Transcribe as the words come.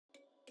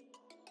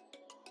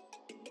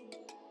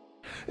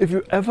If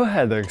you ever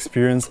had the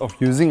experience of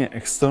using an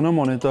external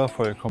monitor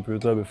for your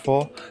computer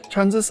before,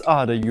 chances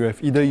are that you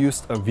have either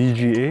used a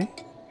VGA,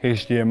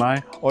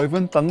 HDMI, or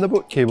even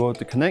Thunderbolt cable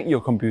to connect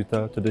your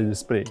computer to the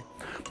display.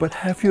 But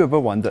have you ever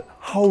wondered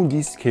how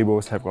these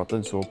cables have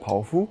gotten so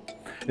powerful?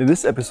 In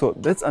this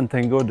episode, let's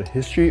untangle the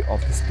history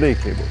of display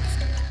cables.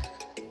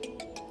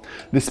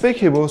 Display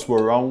cables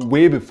were around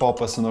way before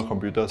personal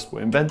computers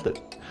were invented.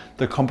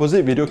 The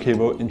composite video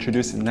cable,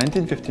 introduced in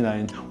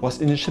 1959,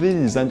 was initially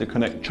designed to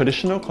connect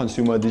traditional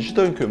consumer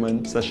digital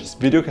equipment such as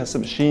video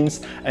cassette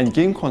machines and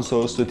game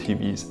consoles to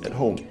TVs at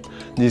home.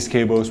 These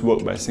cables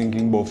work by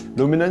syncing both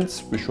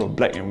luminance, which were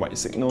black and white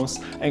signals,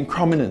 and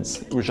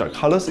chrominance, which are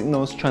color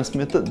signals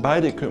transmitted by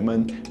the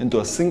equipment into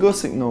a single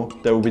signal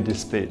that will be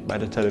displayed by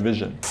the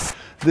television.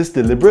 This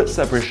deliberate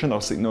separation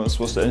of signals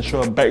was to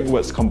ensure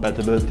backwards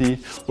compatibility,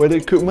 where the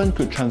equipment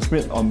could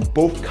transmit on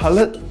both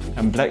coloured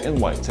and black and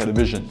white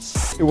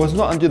televisions. It was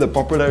not until the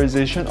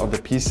popularization of the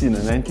PC in the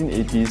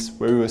 1980s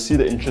where we will see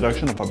the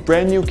introduction of a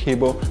brand new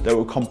cable that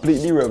will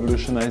completely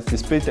revolutionize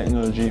display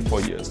technology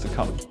for years to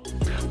come.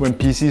 When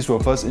PCs were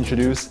first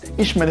introduced,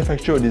 each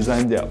manufacturer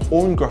designed their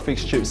own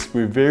graphics chips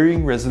with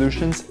varying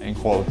resolutions and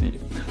quality.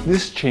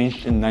 This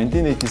changed in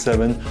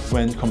 1987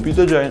 when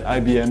computer giant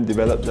IBM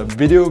developed the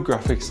Video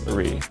Graphics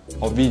Array,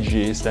 or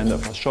VGA standard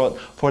for short,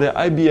 for their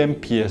IBM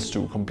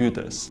PS2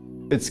 computers.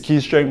 Its key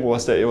strength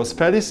was that it was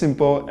fairly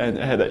simple and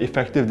it had an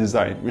effective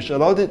design, which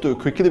allowed it to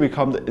quickly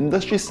become the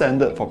industry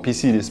standard for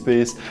PC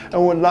displays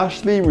and would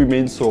largely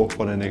remain so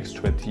for the next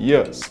 20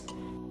 years.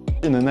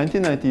 In the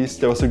 1990s,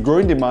 there was a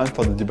growing demand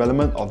for the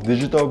development of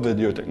digital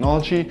video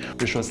technology,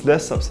 which was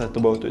less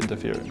susceptible to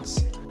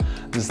interference.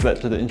 This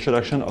led to the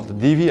introduction of the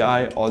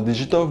DVI, or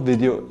Digital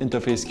Video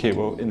Interface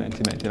Cable, in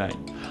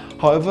 1999.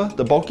 However,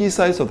 the bulky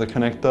size of the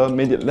connector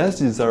made it less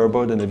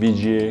desirable than the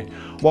VGA,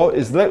 while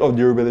its lack of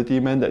durability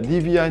meant that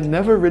DVI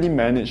never really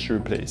managed to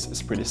replace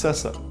its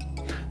predecessor.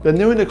 The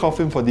nail in the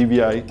coffin for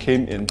DVI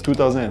came in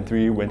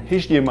 2003 when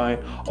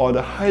HDMI, or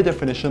the High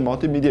Definition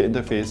Multimedia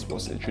Interface,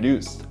 was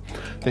introduced.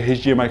 The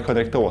HDMI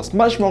connector was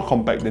much more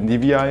compact than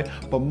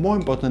DVI, but more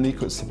importantly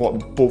could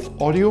support both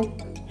audio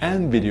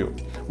and video,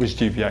 which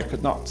DVI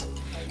could not.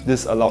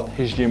 This allowed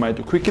HDMI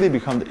to quickly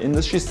become the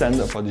industry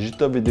standard for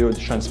digital video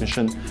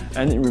transmission,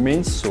 and it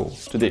remains so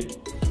today.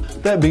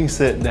 That being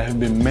said, there have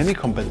been many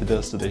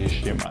competitors to the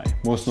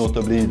HDMI, most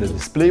notably the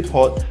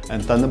DisplayPort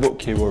and Thunderbolt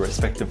cable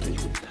respectively.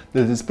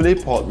 The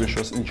DisplayPort, which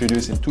was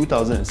introduced in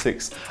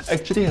 2006,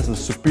 actually has a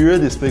superior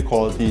display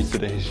quality to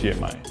the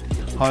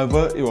HDMI.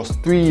 However, it was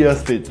 3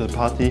 years late to the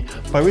party,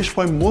 by which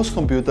point most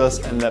computers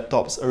and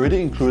laptops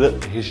already included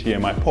a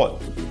HDMI port.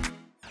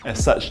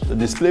 As such, the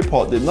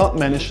DisplayPort did not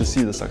manage to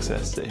see the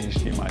success that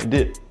HDMI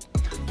did.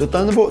 The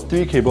Thunderbolt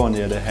 3 cable, on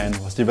the other hand,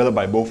 was developed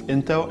by both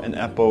Intel and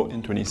Apple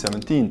in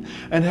 2017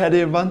 and had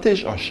the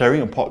advantage of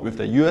sharing a port with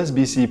the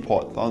USB-C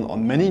port found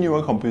on many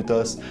newer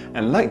computers,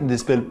 and like the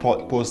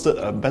DisplayPort, boasted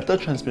a better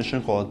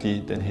transmission quality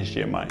than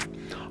HDMI.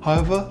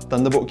 However,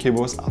 Thunderbolt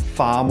cables are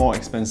far more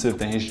expensive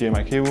than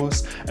HDMI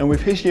cables, and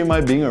with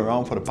HDMI being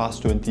around for the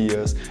past 20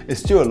 years, it's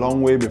still a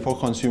long way before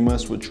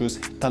consumers would choose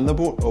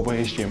Thunderbolt over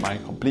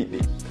HDMI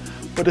completely.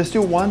 But there's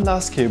still one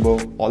last cable,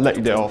 or lack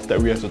thereof, that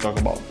we have to talk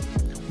about.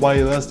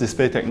 Wireless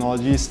display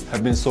technologies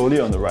have been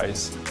slowly on the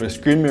rise, with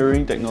screen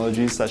mirroring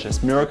technologies such as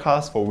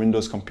Miracast for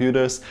Windows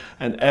computers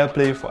and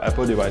AirPlay for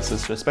Apple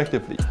devices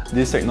respectively.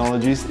 These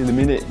technologies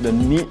eliminate the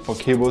need for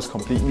cables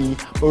completely,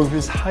 but with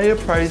its higher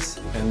price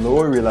and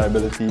lower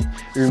reliability,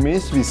 it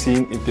remains to be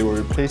seen if they will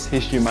replace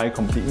HDMI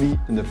completely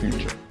in the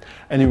future.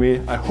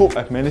 Anyway, I hope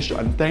I've managed to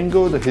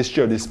untangle the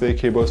history of display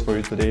cables for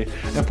you today,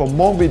 and for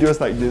more videos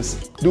like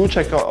this, do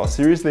check out our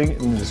series link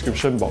in the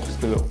description box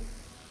below.